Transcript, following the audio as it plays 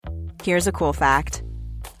Here's a cool fact.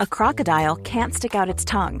 A crocodile can't stick out its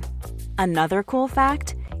tongue. Another cool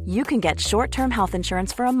fact, you can get short-term health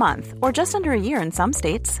insurance for a month or just under a year in some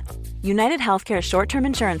states. United Healthcare short-term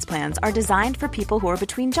insurance plans are designed for people who are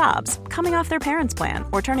between jobs, coming off their parents' plan,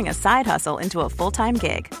 or turning a side hustle into a full-time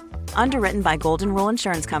gig. Underwritten by Golden Rule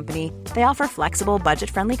Insurance Company, they offer flexible,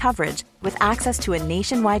 budget-friendly coverage with access to a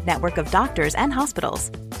nationwide network of doctors and hospitals.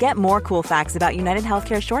 Get more cool facts about United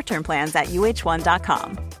Healthcare short-term plans at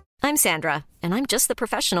uh1.com. I'm Sandra, and I'm just the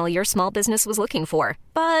professional your small business was looking for.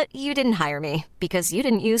 But you didn't hire me because you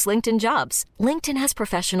didn't use LinkedIn Jobs. LinkedIn has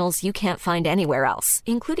professionals you can't find anywhere else,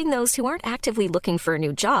 including those who aren't actively looking for a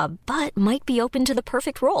new job, but might be open to the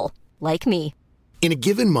perfect role, like me. In a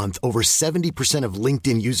given month, over 70% of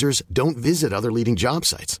LinkedIn users don't visit other leading job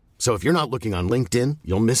sites. So if you're not looking on LinkedIn,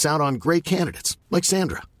 you'll miss out on great candidates like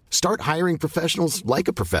Sandra. Start hiring professionals like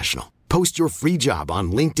a professional. Post your free job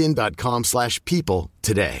on linkedin.com/people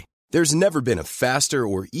today. There's never been a faster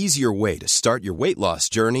or easier way to start your weight loss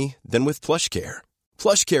journey than with PlushCare.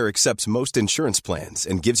 PlushCare accepts most insurance plans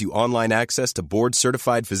and gives you online access to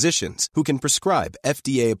board-certified physicians who can prescribe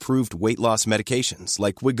FDA-approved weight loss medications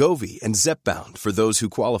like Wegovy and Zepbound for those who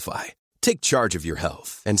qualify. Take charge of your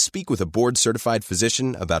health and speak with a board-certified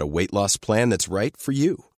physician about a weight loss plan that's right for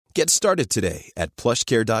you. Get started today at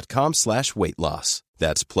plushcare.com/weightloss.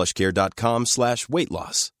 That's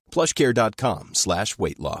plushcare.com/weightloss.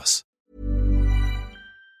 plushcare.com/weightloss.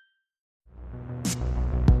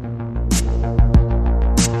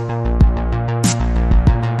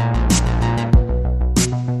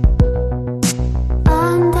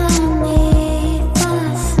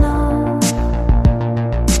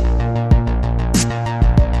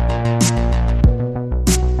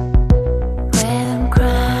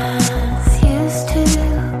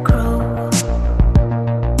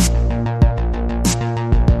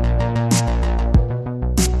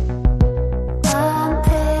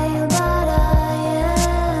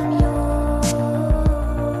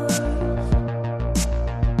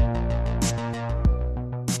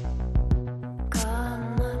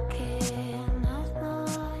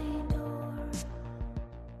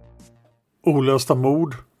 Olösta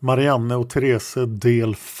mord, Marianne och Therese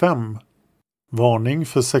del 5. Varning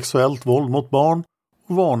för sexuellt våld mot barn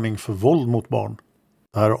och varning för våld mot barn.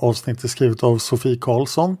 Det här avsnittet är skrivet av Sofie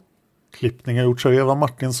Karlsson. Klippning har gjorts av Eva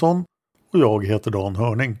Martinsson och jag heter Dan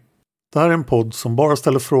Hörning. Det här är en podd som bara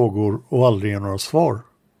ställer frågor och aldrig ger några svar.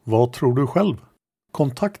 Vad tror du själv?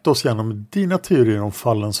 Kontakta oss gärna med dina teorier om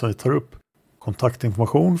fallen som vi tar upp.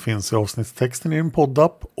 Kontaktinformation finns i avsnittstexten i din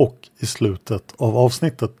poddapp och i slutet av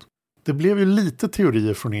avsnittet. Det blev ju lite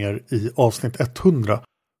teorier från er i avsnitt 100,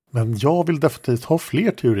 men jag vill definitivt ha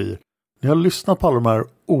fler teorier. Ni har lyssnat på alla de här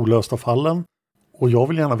olösta fallen och jag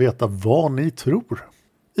vill gärna veta vad ni tror.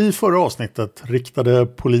 I förra avsnittet riktade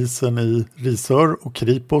polisen i Risör och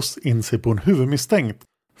Kripos in sig på en huvudmisstänkt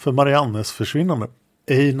för Mariannes försvinnande.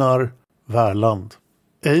 Einar Wärland.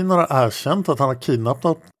 Einar har erkänt att han har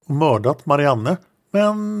kidnappat och mördat Marianne,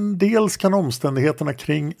 men dels kan omständigheterna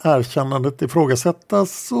kring erkännandet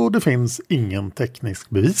ifrågasättas och det finns ingen teknisk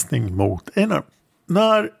bevisning mot Einar.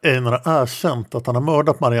 När Einar har erkänt att han har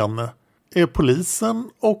mördat Marianne är polisen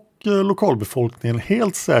och lokalbefolkningen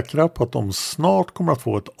helt säkra på att de snart kommer att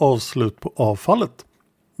få ett avslut på avfallet.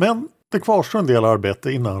 Men det kvarstår en del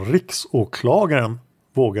arbete innan riksåklagaren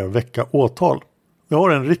vågar väcka åtal. Vi har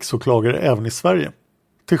en riksåklagare även i Sverige.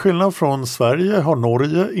 Till skillnad från Sverige har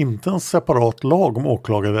Norge inte en separat lag om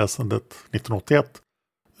åklagarväsendet 1981,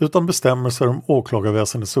 utan bestämmelser om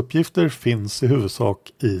åklagarväsendets uppgifter finns i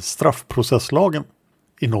huvudsak i straffprocesslagen.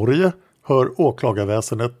 I Norge hör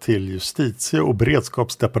åklagarväsendet till justitie- och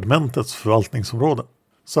beredskapsdepartementets förvaltningsområde.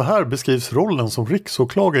 Så här beskrivs rollen som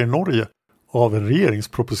riksåklagare i Norge av en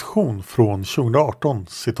regeringsproposition från 2018,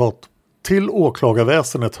 citat. Till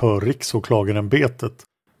åklagarväsendet hör riksåklagarämbetet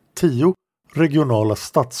 10 regionala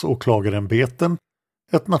statsåklagarämbeten,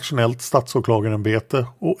 ett nationellt statsåklagarämbete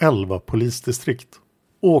och 11 polisdistrikt.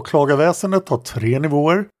 Åklagarväsendet har 3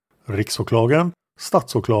 nivåer, riksåklagaren,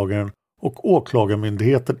 statsåklagaren och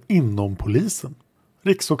åklagarmyndigheten inom polisen.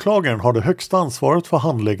 Riksåklagaren har det högsta ansvaret för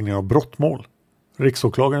handläggning av brottmål.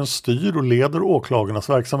 Riksåklagaren styr och leder åklagarnas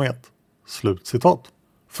verksamhet. Slutcitat.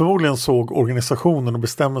 Förmodligen såg organisationen och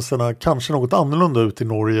bestämmelserna kanske något annorlunda ut i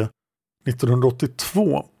Norge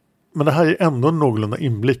 1982. Men det här är ändå en någorlunda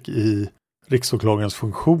inblick i riksåklagarens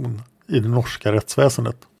funktion i det norska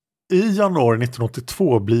rättsväsendet. I januari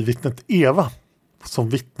 1982 blir vittnet Eva, som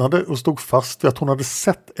vittnade och stod fast vid att hon hade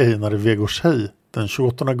sett Einar i Vegårshej den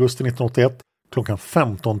 28 augusti 1981 klockan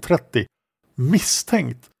 15.30,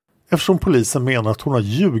 misstänkt eftersom polisen menar att hon har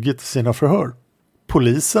ljugit i sina förhör.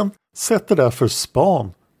 Polisen sätter därför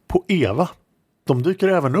span på Eva. De dyker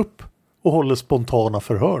även upp och håller spontana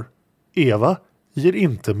förhör. Eva ger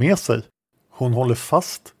inte med sig. Hon håller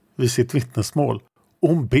fast vid sitt vittnesmål och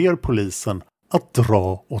hon ber polisen att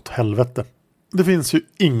dra åt helvete. Det finns ju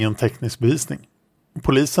ingen teknisk bevisning.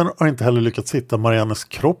 Polisen har inte heller lyckats hitta Mariannes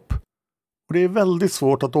kropp och det är väldigt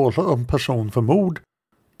svårt att åtala en person för mord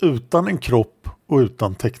utan en kropp och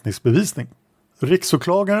utan teknisk bevisning.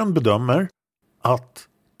 Riksåklagaren bedömer att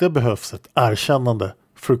det behövs ett erkännande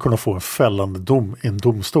för att kunna få en fällande dom i en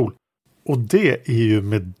domstol. Och det är ju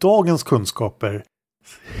med dagens kunskaper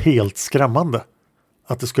helt skrämmande.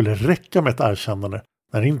 Att det skulle räcka med ett erkännande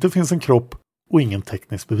när det inte finns en kropp och ingen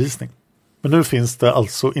teknisk bevisning. Men nu finns det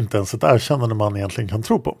alltså inte ens ett erkännande man egentligen kan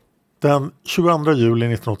tro på. Den 22 juli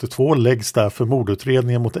 1982 läggs därför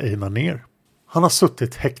mordutredningen mot Einar ner. Han har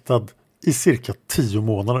suttit häktad i cirka 10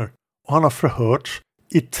 månader och han har förhörts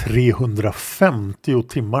i 350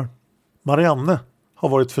 timmar. Marianne har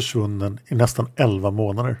varit försvunnen i nästan 11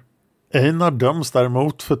 månader. Einar döms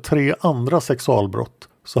däremot för 3 andra sexualbrott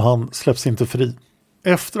så han släpps inte fri.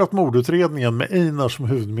 Efter att mordutredningen med Einar som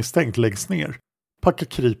huvudmisstänkt läggs ner packar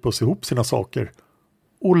Kripos ihop sina saker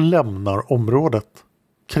och lämnar området.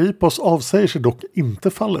 Kripos avsäger sig dock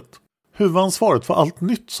inte fallet. Huvudansvaret för allt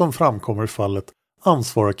nytt som framkommer i fallet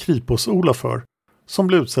ansvarar Kripos-Ola för, som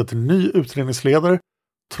blev utsedd till ny utredningsledare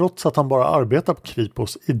trots att han bara arbetar på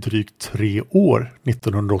Kripos i drygt 3 år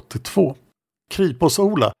 1982.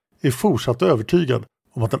 Kripos-Ola är fortsatt övertygad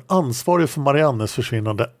om att den ansvarige för Mariannes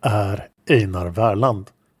försvinnande är Einar Wärland.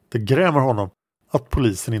 Det grämer honom att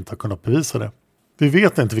polisen inte har kunnat bevisa det. Vi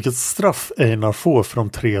vet inte vilket straff Einar får för de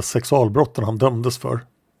 3 sexualbrotten han dömdes för,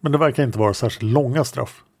 men det verkar inte vara särskilt långa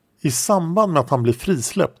straff. I samband med att han blir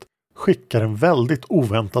frisläppt skickar en väldigt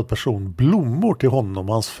oväntad person blommor till honom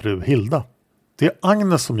och hans fru Hilda. Det är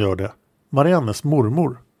Agnes som gör det, Mariannes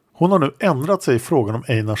mormor. Hon har nu ändrat sig i frågan om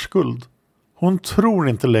Einars skuld. Hon tror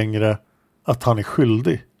inte längre att han är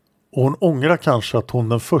skyldig och hon ångrar kanske att hon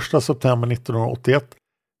den 1 september 1981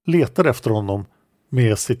 letade efter honom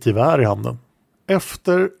med sitt gevär i handen.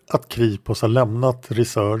 Efter att Kripos har lämnat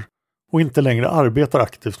Risör och inte längre arbetar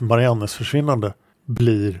aktivt med Mariannes försvinnande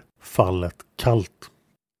blir fallet kallt.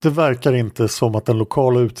 Det verkar inte som att den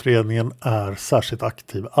lokala utredningen är särskilt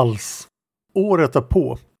aktiv alls. Året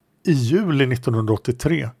därpå, i juli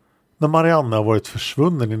 1983, när Marianne har varit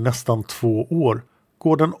försvunnen i nästan 2 år,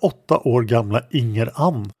 går den 8 år gamla Inger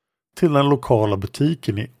Ann till den lokala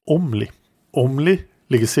butiken i Omli. Omli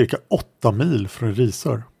ligger cirka 8 mil från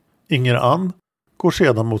Risör. Inger Ann går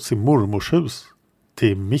sedan mot sin mormors hus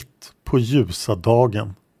till mitt på ljusa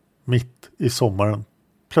dagen, mitt i sommaren.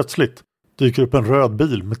 Plötsligt dyker upp en röd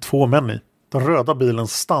bil med 2 män i. Den röda bilen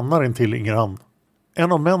stannar intill Inger Ann.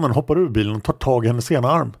 En av männen hoppar ur bilen och tar tag i hennes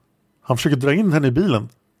ena arm. Han försöker dra in henne i bilen.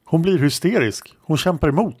 Hon blir hysterisk. Hon kämpar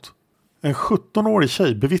emot. En 17-årig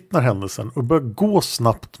tjej bevittnar händelsen och börjar gå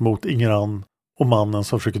snabbt mot Inger Ann och mannen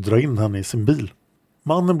som försöker dra in henne i sin bil.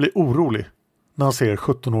 Mannen blir orolig när han ser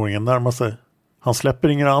 17-åringen närma sig. Han släpper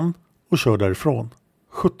Inger Ann och kör därifrån.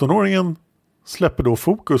 17-åringen släpper då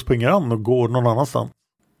fokus på Inger Ann och går någon annanstans.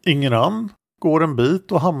 Inger Ann går en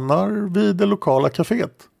bit och hamnar vid det lokala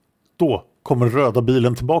kaféet. Då kommer röda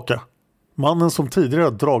bilen tillbaka. Mannen som tidigare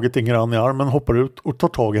dragit Inger Ann i armen hoppar ut och tar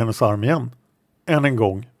tag i hennes arm igen. Än en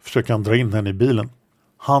gång försöker han dra in henne i bilen.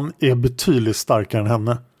 Han är betydligt starkare än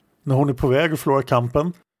henne. När hon är på väg att förlora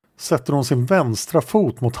kampen sätter hon sin vänstra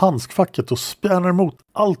fot mot handskfacket och spjärnar emot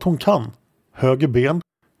allt hon kan. Höger ben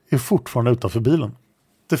är fortfarande utanför bilen.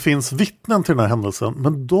 Det finns vittnen till den här händelsen,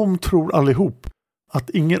 men de tror allihop att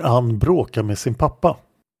Inger Ann bråkar med sin pappa.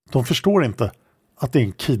 De förstår inte att det är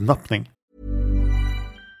en kidnappning.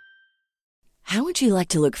 How would you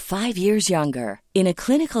like to look 5 years younger? In a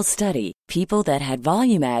clinical study, people that had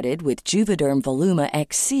volume added with Juvederm Voluma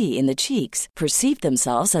XC in the cheeks perceived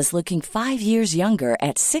themselves as looking 5 years younger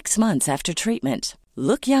at 6 months after treatment.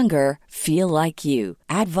 Look younger, feel like you.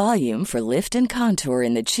 Add volume for lift and contour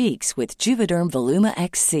in the cheeks with Juvederm Voluma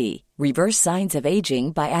XC. Reverse signs of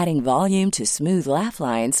aging by adding volume to smooth laugh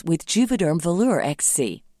lines with Juvederm Volure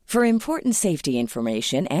XC. For important safety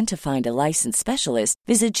information and to find a licensed specialist,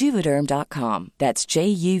 visit Juvederm.com. That's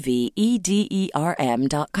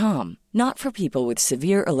JUVEDERM.com. Not for people with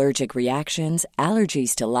severe allergic reactions,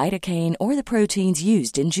 allergies to lidocaine, or the proteins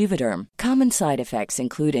used in Juvederm. Common side effects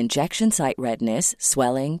include injection site redness,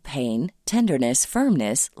 swelling, pain, tenderness,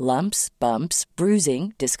 firmness, lumps, bumps,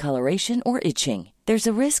 bruising, discoloration, or itching. There's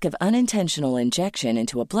a risk of unintentional injection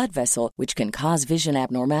into a blood vessel, which can cause vision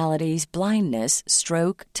abnormalities, blindness,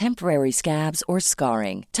 stroke, temporary scabs, or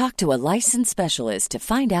scarring. Talk to a licensed specialist to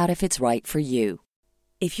find out if it's right for you.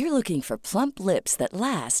 If you're looking for plump lips that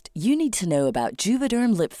last, you need to know about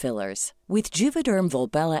Juvederm lip fillers. With Juvederm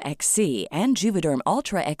Volbella XC and Juvederm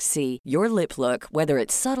Ultra XC, your lip look, whether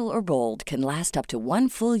it's subtle or bold, can last up to 1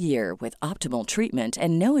 full year with optimal treatment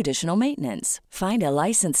and no additional maintenance. Find a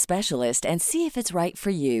licensed specialist and see if it's right for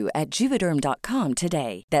you at Juvederm.com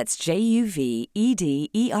today. That's JUVEDERM.com.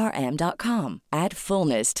 Add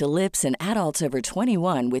fullness to lips in adults over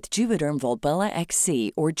 21 with Juvederm Volbella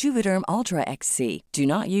XC or Juvederm Ultra XC. Do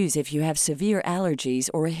not use if you have severe allergies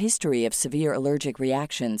or a history of severe allergic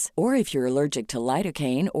reactions, or if you're allergic to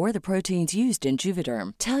lidocaine or the proteins used in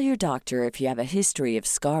Juvederm. Tell your doctor if you have a history of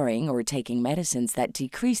scarring or taking medicines that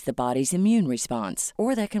decrease the body's immune response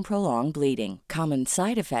or that can prolong bleeding. Common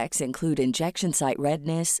side effects include injection site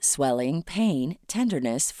redness, swelling, pain,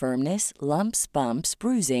 tenderness, firmness, lumps, bumps,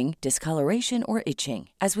 bruising, discoloration, or itching.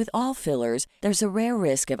 As with all fillers, there's a rare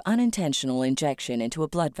risk of unintentional injection into a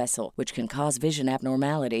blood vessel, which can cause vision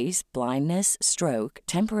abnormalities, blindness, stroke,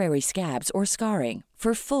 temporary scabs, or scarring.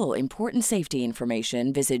 For full, important safety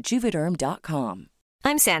information, visit Juvederm.com.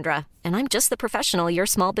 I'm Sandra, and I'm just the professional your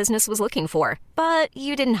small business was looking for. But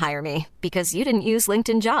you didn't hire me because you didn't use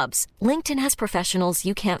LinkedIn Jobs. LinkedIn has professionals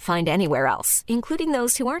you can't find anywhere else, including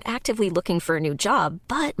those who aren't actively looking for a new job,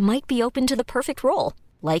 but might be open to the perfect role,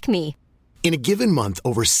 like me. In a given month,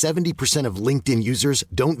 over 70% of LinkedIn users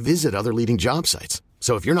don't visit other leading job sites.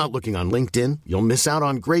 So if you're not looking on LinkedIn, you'll miss out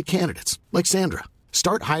on great candidates like Sandra.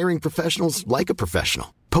 Start hiring professionals like a professional.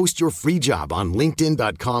 Post your free job on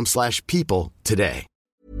linkedin.com/people today.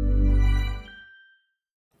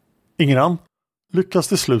 Ingran lyckas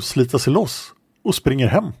till slut slita sig loss och springer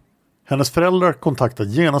hem. Hennes föräldrar kontaktar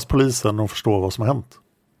genast polisen och förstår vad som har hänt.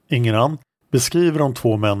 Ingran beskriver de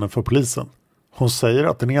 2 männen för polisen. Hon säger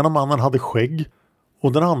att den ena mannen hade skägg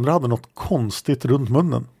och den andra hade något konstigt runt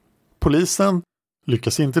munnen. Polisen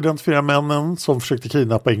lyckas inte identifiera männen som försökte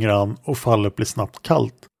kidnappa Ingran och fallet blir snabbt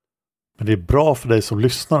kallt. Men det är bra för dig som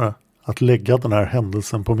lyssnare att lägga den här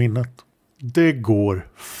händelsen på minnet. Det går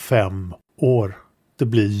 5 år. Det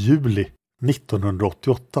blir juli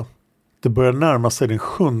 1988. Det börjar närma sig den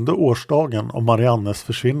 7:e årsdagen av Mariannes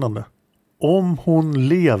försvinnande. Om hon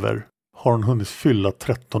lever har hon hunnit fylla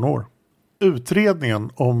 13 år.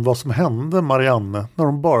 Utredningen om vad som hände Marianne när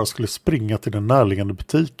hon bara skulle springa till den närliggande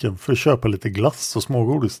butiken för att köpa lite glass och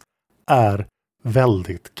smågodis är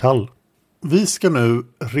väldigt kall. Vi ska nu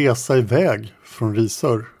resa iväg från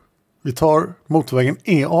Risör. Vi tar motorvägen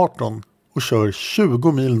E18 och kör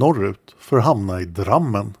 20 mil norrut för att hamna i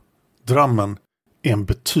Drammen. Drammen är en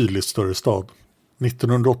betydligt större stad.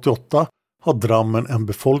 1988 har Drammen en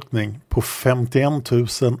befolkning på 51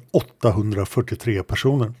 843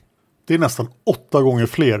 personer. Det är nästan 8 gånger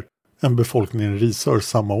fler än befolkningen i Risör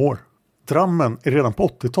samma år. Drammen är redan på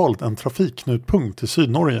 80-talet en trafikknutpunkt i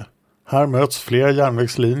Sydnorge. Här möts flera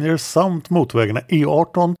järnvägslinjer samt motorvägarna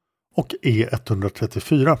E18 och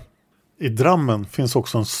E134. I Drammen finns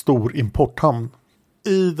också en stor importhamn.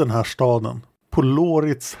 I den här staden, på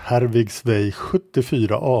Lårits Hervigsväg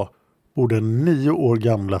 74A, bor den 9 år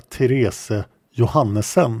gamla Therese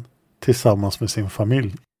Johannesen tillsammans med sin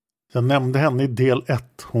familj. Jag nämnde henne i del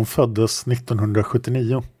 1. Hon föddes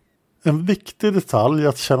 1979. En viktig detalj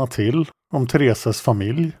att känna till om Thereses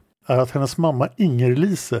familj är att hennes mamma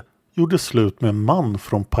Inger-Lise gjorde slut med en man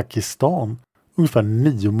från Pakistan ungefär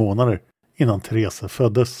 9 månader innan Therese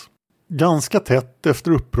föddes. Ganska tätt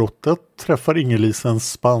efter uppbrottet träffar Inger-Lise en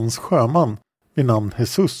spansk sjöman vid namn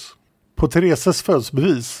Jesus. På Thereses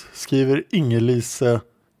födelsebevis skriver Inger-Lise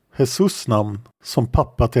Jesus namn som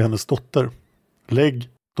pappa till hennes dotter. Lägg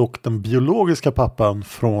dock den biologiska pappan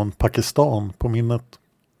från Pakistan på minnet.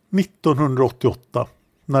 1988,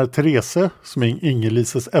 när Therese, som är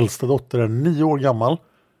Inger-Lises äldsta dotter, är 9 år gammal,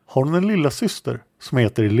 har hon en lilla syster som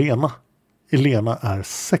heter Elena. Elena är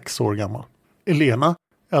 6 år gammal. Elena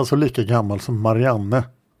är alltså lika gammal som Marianne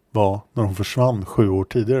var när hon försvann 7 år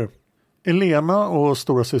tidigare. Elena och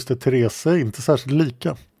stora syster Therese är inte särskilt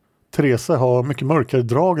lika. Therese har mycket mörkare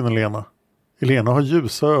drag än Elena. Elena har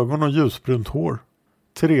ljusa ögon och ljusbrunt hår.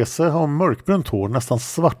 Therese har mörkbrunt hår, nästan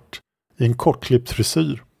svart, i en kortklippt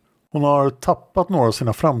frisyr. Hon har tappat några av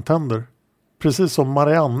sina framtänder. Precis som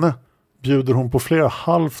Marianne bjuder hon på flera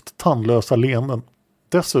halvt tandlösa leenden.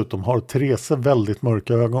 Dessutom har Therese väldigt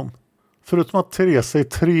mörka ögon. Förutom att Therese är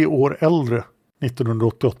 3 år äldre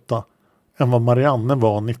 1988 än vad Marianne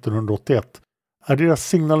var 1981 är deras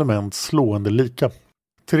signalement slående lika.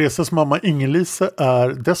 Thereses mamma Inger-Lise är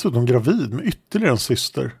dessutom gravid med ytterligare en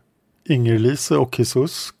syster. Inger-Lise och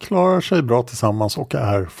Jesus klarar sig bra tillsammans och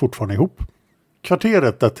är fortfarande ihop.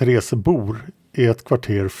 Kvarteret där Therese bor är ett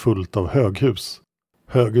kvarter fullt av höghus.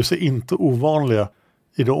 Höghus är inte ovanliga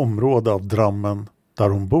i det område av Drammen där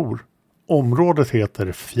hon bor. Området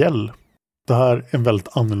heter Fjäll. Det här är en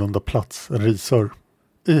väldigt annorlunda plats än Risör.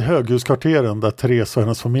 I höghuskvarteren där Therese och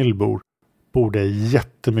hennes familj bor det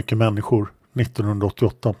jättemycket människor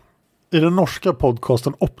 1988. I den norska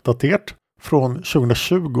podcasten Uppdatert från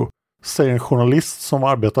 2020 säger en journalist som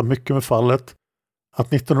arbetar mycket med fallet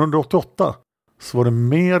att 1988 så var det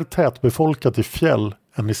mer tätbefolkat i Fjäll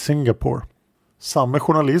än i Singapore. Samma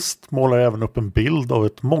journalist målar även upp en bild av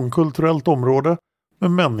ett mångkulturellt område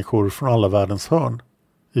med människor från alla världens hörn.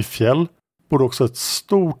 I Fjäll bor också ett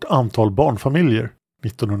stort antal barnfamiljer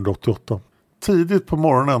 1988. Tidigt på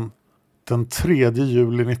morgonen den 3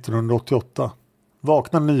 juli 1988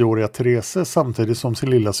 vaknar 9-åriga Therese samtidigt som sin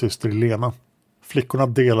lilla syster Elena. Flickorna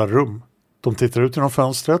delar rum. De tittar ut genom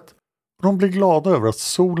fönstret och de blir glada över att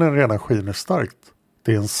solen redan skiner starkt.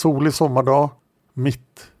 Det är en solig sommardag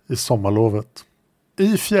mitt i sommarlovet.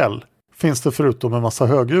 I Fjäll finns det förutom en massa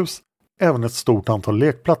höghus även ett stort antal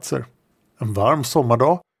lekplatser. En varm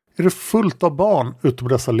sommardag är det fullt av barn ute på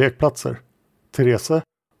dessa lekplatser. Therese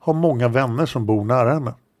har många vänner som bor nära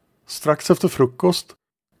henne. Strax efter frukost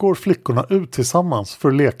går flickorna ut tillsammans för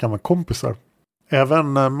att leka med kompisar.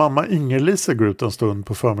 Även mamma Inger-Lise går ut en stund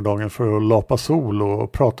på förmiddagen för att lapa sol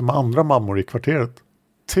och prata med andra mammor i kvarteret.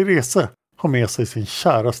 Therese har med sig sin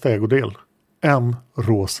käraste ägodel, en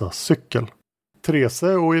rosa cykel. Therese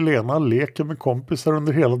och Elena leker med kompisar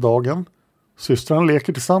under hela dagen. Systrarna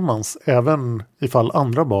leker tillsammans även ifall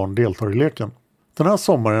andra barn deltar i leken. Den här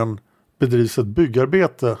sommaren bedrivs ett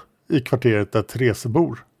byggarbete i kvarteret där Therese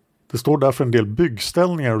bor. Det står därför en del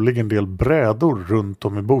byggställningar och ligger en del brädor runt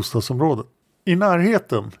om i bostadsområdet. I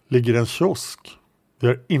närheten ligger en kiosk. Vi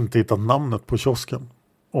har inte hittat namnet på kiosken,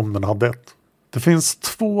 om den hade ett. Det finns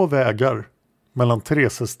 2 vägar mellan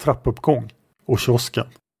Thereses trappuppgång och kiosken.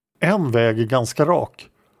 En väg är ganska rak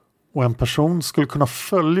och en person skulle kunna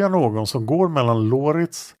följa någon som går mellan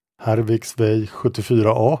Loritz, Herviksväg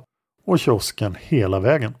 74A och kiosken hela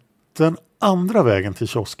vägen. Den andra vägen till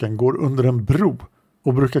kiosken går under en bro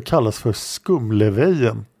och brukar kallas för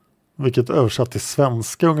Skumlevägen, vilket översatt till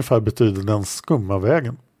svenska ungefär betyder den skumma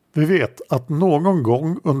vägen. Vi vet att någon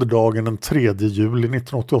gång under dagen den 3 juli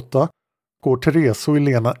 1988 går Therese och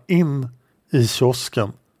Elena in i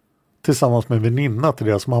kiosken tillsammans med en väninna till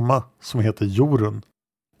deras mamma som heter Jorun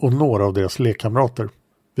och några av deras lekkamrater.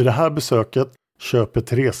 Vid det här besöket köper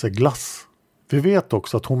Therese glass. Vi vet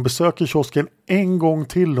också att hon besöker kiosken en gång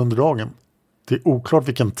till under dagen. Det är oklart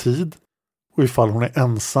vilken tid och ifall hon är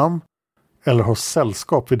ensam eller har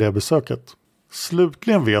sällskap vid det besöket.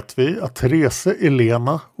 Slutligen vet vi att Therese,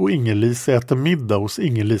 Elena och Inger-Lise äter middag hos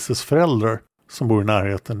Inger-Lises föräldrar som bor i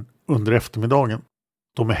närheten under eftermiddagen.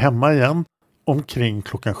 De är hemma igen omkring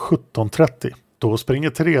klockan 17:30. Då springer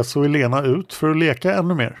Therese och Elena ut för att leka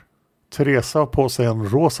ännu mer. Therese har på sig en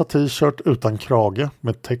rosa t-shirt utan krage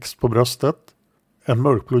med text på bröstet, en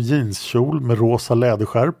mörkblå jeanskjol med rosa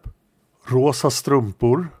läderskärp, rosa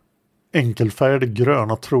strumpor, enkelfärgade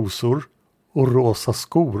gröna trosor och rosa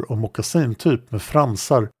skor och mockasintyp med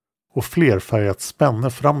fransar och flerfärgat spänne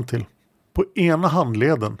fram till. På ena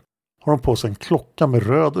handleden har hon på sig en klocka med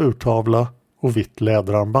röd urtavla och vitt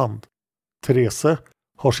läderarmband. Therese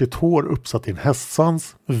har sitt hår uppsatt i en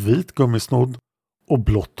hästsvans, vit gummisnodd och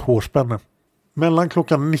blått hårspänne. Mellan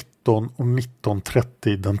klockan 19 och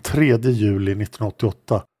 19:30 den 3 juli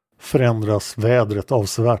 1988 förändras vädret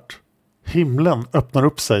avsevärt. Himlen öppnar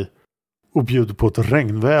upp sig och bjuder på ett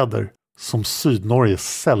regnväder som Sydnorge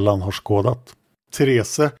sällan har skådat.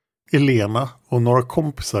 Therese, Elena och några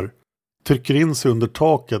kompisar trycker in sig under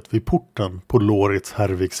taket vid porten på Loritz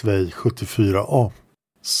Herviksväg 74A.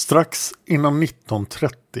 Strax innan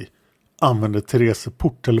 19:30 använder Therese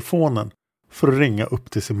porttelefonen för att ringa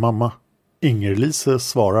upp till sin mamma. Inger-Lise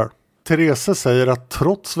svarar. Therese säger att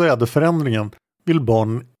trots väderförändringen vill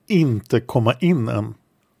barnen inte komma in än.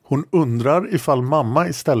 Hon undrar ifall mamma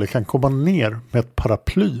istället kan komma ner med ett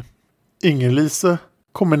paraply. Inger-Lise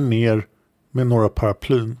kommer ner med några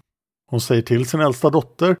paraplyn. Hon säger till sin äldsta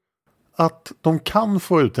dotter att de kan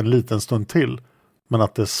få ut en liten stund till, men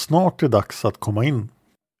att det snart är dags att komma in.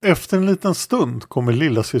 Efter en liten stund kommer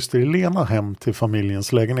lilla syster Elena hem till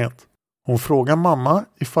familjens lägenhet. Hon frågar mamma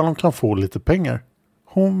ifall hon kan få lite pengar.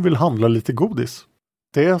 Hon vill handla lite godis.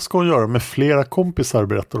 Det ska hon göra med flera kompisar,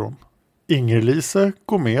 berättar hon. Inger-Lise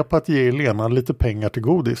går med på att ge Elena lite pengar till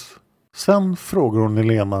godis. Sen frågar hon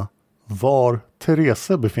Elena var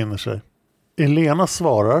Therese befinner sig. Elena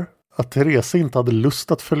svarar att Therese inte hade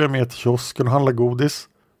lust att följa med till kiosken och handla godis,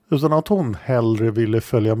 utan att hon hellre ville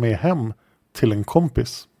följa med hem till en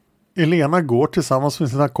kompis. Elena går tillsammans med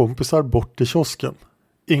sina kompisar bort till kiosken.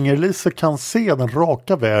 Inger-Lise kan se den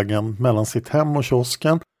raka vägen mellan sitt hem och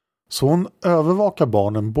kiosken Så hon övervakar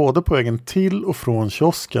barnen både på vägen till och från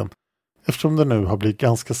kiosken eftersom det nu har blivit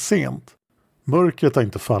ganska sent. Mörkret har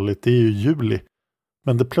inte fallit, det är ju juli.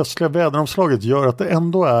 Men det plötsliga väderomslaget gör att det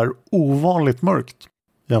ändå är ovanligt mörkt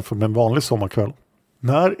jämfört med en vanlig sommarkväll.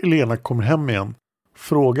 När Elena kommer hem igen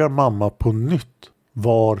frågar mamma på nytt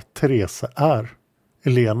var Therese är.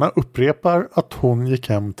 Elena upprepar att hon gick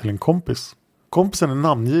hem till en kompis. Kompisen är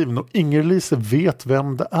namngiven och Inger-Lise vet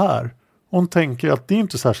vem det är. Hon tänker att det är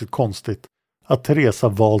inte särskilt konstigt att Therese har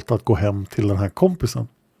valt att gå hem till den här kompisen.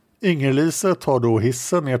 Inger-Lise tar då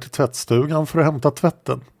hissen ner till tvättstugan för att hämta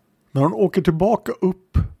tvätten. När hon åker tillbaka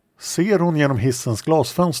upp ser hon genom hissens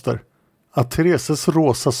glasfönster att Thereses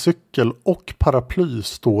rosa cykel och paraply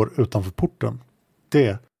står utanför porten.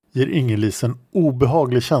 Det ger Inger-Lise en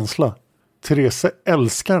obehaglig känsla. Therese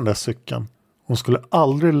älskar den där cykeln. Hon skulle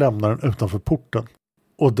aldrig lämna den utanför porten.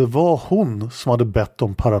 Och det var hon som hade bett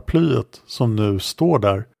om paraplyet som nu står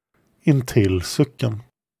där intill cykeln.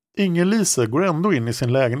 Inger-Lise går ändå in i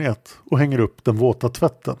sin lägenhet och hänger upp den våta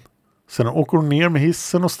tvätten. Sedan åker hon ner med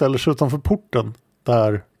hissen och ställer sig utanför porten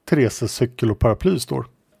där Thereses cykel och paraply står.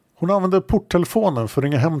 Hon använder porttelefonen för att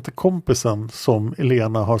ringa hem till kompisen som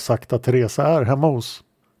Elena har sagt att Therese är hemma hos.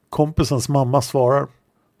 Kompisens mamma svarar.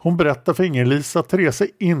 Hon berättar för Inger-Lise att Therese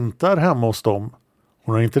inte är hemma hos dem.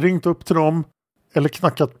 Hon har inte ringt upp till dem eller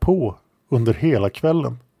knackat på under hela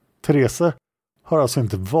kvällen. Therese har alltså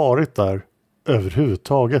inte varit där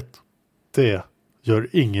överhuvudtaget. Det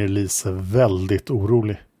gör Inger-Lise väldigt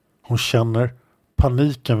orolig. Hon känner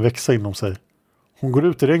paniken växa inom sig. Hon går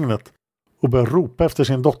ut i regnet och börjar ropa efter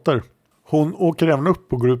sin dotter. Hon åker även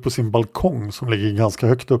upp och går ut på sin balkong som ligger ganska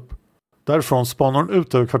högt upp. Därifrån spanar hon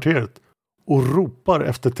ut över kvarteret och ropar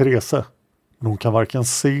efter Therese. Men hon kan varken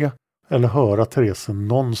se eller höra Therese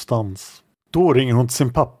någonstans. Då ringer hon till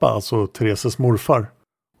sin pappa, alltså Thereses morfar.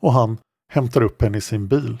 Och han hämtar upp henne i sin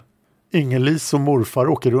bil. Inger-Lise och morfar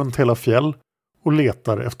åker runt hela fjäll och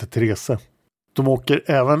letar efter Therese. De åker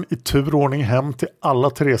även i turordning hem till alla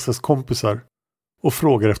Thereses kompisar och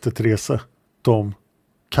frågar efter Therese. De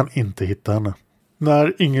kan inte hitta henne.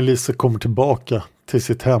 När Inger-Lise kommer tillbaka till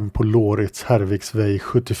sitt hem på Lårits Herviksväg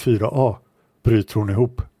 74A bryter hon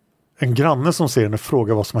ihop. En granne som ser henne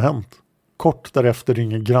frågar vad som har hänt. Kort därefter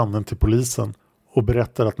ringer grannen till polisen och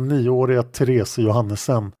berättar att 9-åriga Therese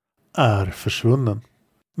Johannesen är försvunnen.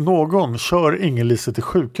 Någon kör Inger-Lise till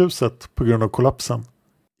sjukhuset på grund av kollapsen.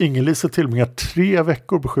 Inger-Lise tillbringar 3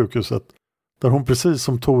 veckor på sjukhuset där hon precis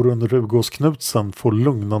som Torun Rugås Knutsen får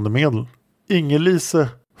lugnande medel. Inger-Lise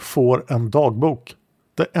får en dagbok.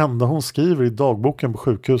 Det enda hon skriver i dagboken på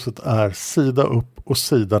sjukhuset är sida upp och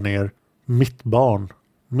sida ner. Mitt barn,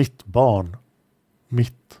 mitt barn,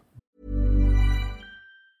 mitt.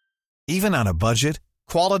 Even on a budget,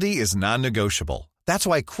 quality is non-negotiable. That's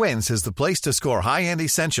why Quince is the place to score high-end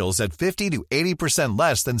essentials at 50 to 80%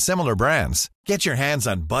 less than similar brands. Get your hands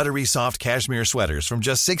on buttery soft cashmere sweaters from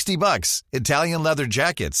just $60, Italian leather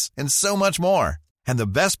jackets, and so much more. And the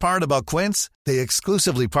best part about Quince, they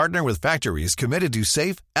exclusively partner with factories committed to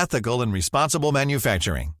safe, ethical, and responsible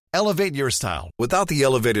manufacturing. Elevate your style without the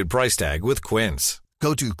elevated price tag with Quince.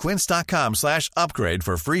 Go to quince.com/upgrade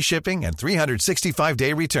for free shipping and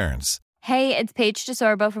 365-day returns. Hey, it's Paige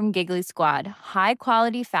DeSorbo from Giggly Squad. High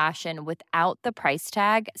quality fashion without the price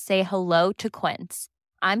tag. Say hello to Quince.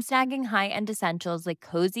 I'm snagging high-end essentials like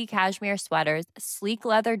cozy cashmere sweaters, sleek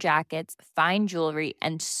leather jackets, fine jewelry,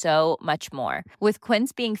 and so much more. With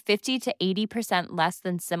Quince being 50 to 80% less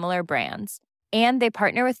than similar brands. And they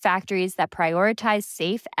partner with factories that prioritize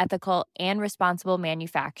safe, ethical, and responsible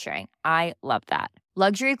manufacturing. I love that.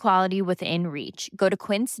 Luxury quality within reach. Go to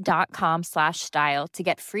quince.com/style to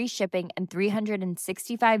get free shipping and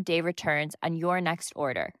 365-day returns on your next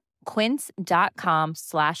order.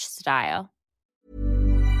 quince.com/style.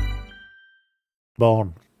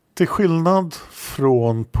 Barn. Till skillnad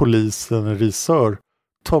från polisen i Risör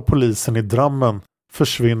tar polisen i Drammen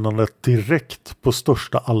försvinnandet direkt på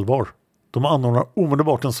största allvar. De anordnar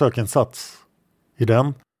omedelbart en sökinsats. I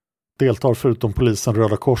den deltar förutom polisen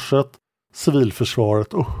Röda Korset,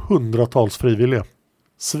 civilförsvaret och hundratals frivilliga.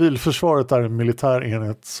 Civilförsvaret är en militär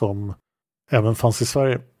enhet som även fanns i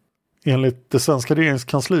Sverige. Enligt det svenska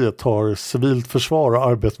regeringskansliet har civilt försvar och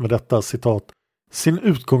arbete med detta citat sin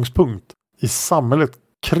utgångspunkt i samhället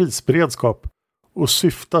krisberedskap och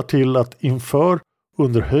syftar till att inför,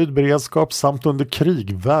 under höjd beredskap samt under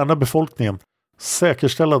krig värna befolkningen,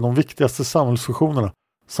 säkerställa de viktigaste samhällsfunktionerna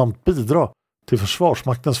samt bidra till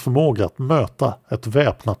Försvarsmaktens förmåga att möta ett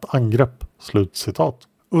väpnat angrepp. Slutcitat.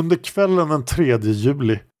 Under kvällen den 3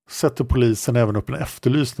 juli sätter polisen även upp en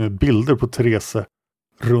efterlysning med bilder på Therese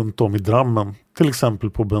runt om i Drammen, till exempel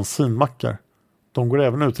på bensinmackar. De går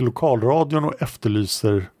även ut till lokalradion och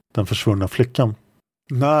efterlyser den försvunna flickan.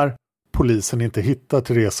 När polisen inte hittar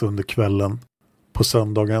Therese under kvällen på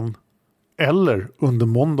söndagen eller under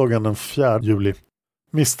måndagen den 4 juli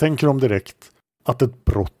misstänker de direkt att ett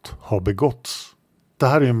brott har begåtts. Det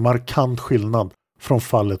här är en markant skillnad från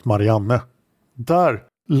fallet Marianne. Där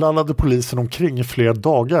lallade polisen omkring i flera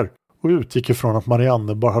dagar och utgick ifrån att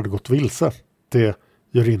Marianne bara hade gått vilse. Det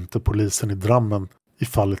gör inte polisen i Drammen i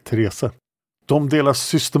fallet Therese. De delar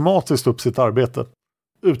systematiskt upp sitt arbete.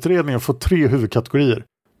 Utredningen får 3 huvudkategorier: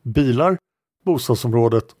 bilar,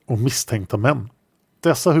 bostadsområdet och misstänkta män.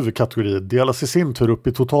 Dessa huvudkategorier delas i sin tur upp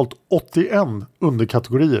i totalt 81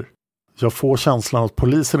 underkategorier. Jag får känslan att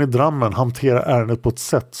polisen i Drammen hanterar ärendet på ett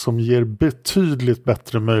sätt som ger betydligt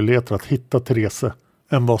bättre möjligheter att hitta Therese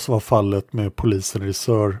än vad som var fallet med polisen i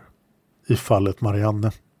Sör i fallet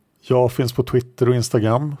Marianne. Jag finns på Twitter och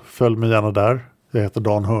Instagram. Följ mig gärna där. Jag heter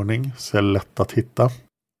Dan Hörning, så jag är lätt att hitta.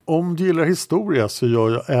 Om du gillar historia så gör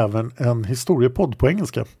jag även en historiepodd på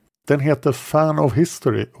engelska. Den heter Fan of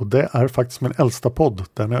History och det är faktiskt min äldsta podd.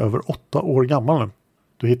 Den är över 8 år gammal nu.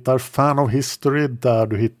 Du hittar Fan of History där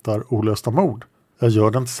du hittar olösta mord. Jag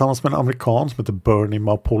gör den tillsammans med en amerikan som heter Bernie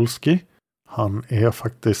Mapolsky. Han är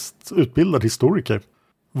faktiskt utbildad historiker.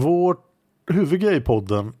 Vår huvudgrej i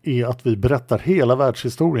podden är att vi berättar hela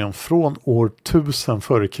världshistorien från år 1000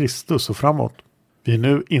 före Kristus och framåt. Vi är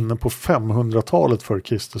nu inne på 500-talet före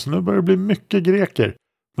Kristus. Nu börjar det bli mycket greker.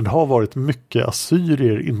 Men det har varit mycket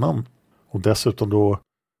assyrier innan. Och dessutom då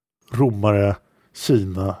romare,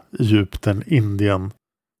 Kina, Egypten, Indien.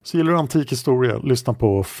 Så gillar du antik historia, lyssna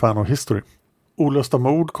på Fan of History. Olösta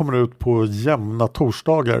mord kommer ut på jämna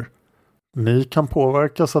torsdagar. Ni kan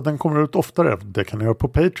påverka så att den kommer ut oftare. Det kan ni göra på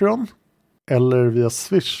Patreon eller via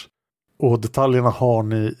Swish. Och detaljerna har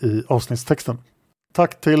ni i avsnittstexten.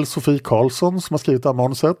 Tack till Sofie Karlsson som har skrivit det här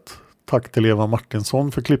manuset. Tack till Eva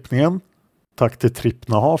Martinsson för klippningen. Tack till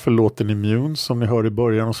Trippnaha för låten Immune som ni hör i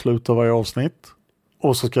början och slutet av varje avsnitt.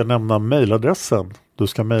 Och så ska jag nämna mejladressen. Du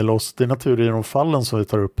ska mejla oss dina teorier om fallen som vi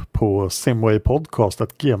tar upp på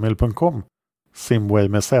simwaypodcast@gmail.com. Simway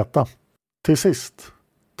med Z. Till sist,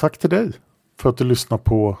 tack till dig för att du lyssnar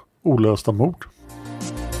på Olösta mord.